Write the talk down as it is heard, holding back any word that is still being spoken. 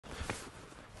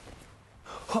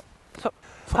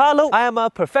Hello, I am a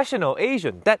professional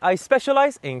agent that I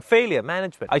specialize in failure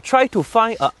management. I try to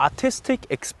find an artistic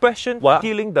expression while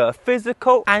dealing the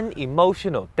physical and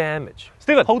emotional damage.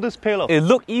 Steven, hold this pillow. It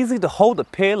look easy to hold the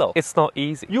pillow. It's not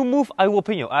easy. You move, I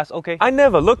whooping your ass, okay? I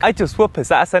never look, I just whoop his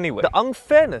ass anyway. The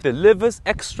unfairness delivers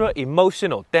extra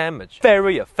emotional damage.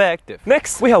 Very effective.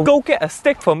 Next, we have go get a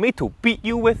stick for me to beat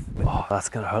you with. Oh, that's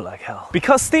gonna hurt like hell.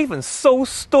 Because Steven's so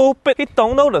stupid, he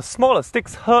don't know the smaller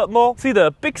sticks hurt more. See,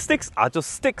 the big sticks are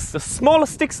just sticks. The smaller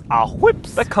sticks are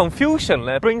whips. The confusion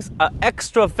brings an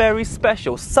extra very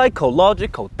special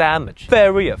psychological damage.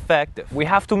 Very effective. We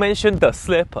have to mention the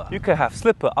slipper. You can have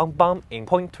slipper unbound in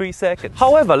 0.3 seconds.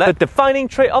 However, the defining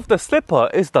trait of the slipper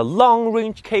is the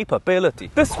long-range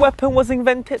capability. This weapon was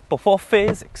invented before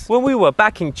physics. When we were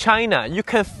back in China, you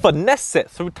can finesse it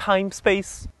through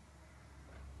time-space.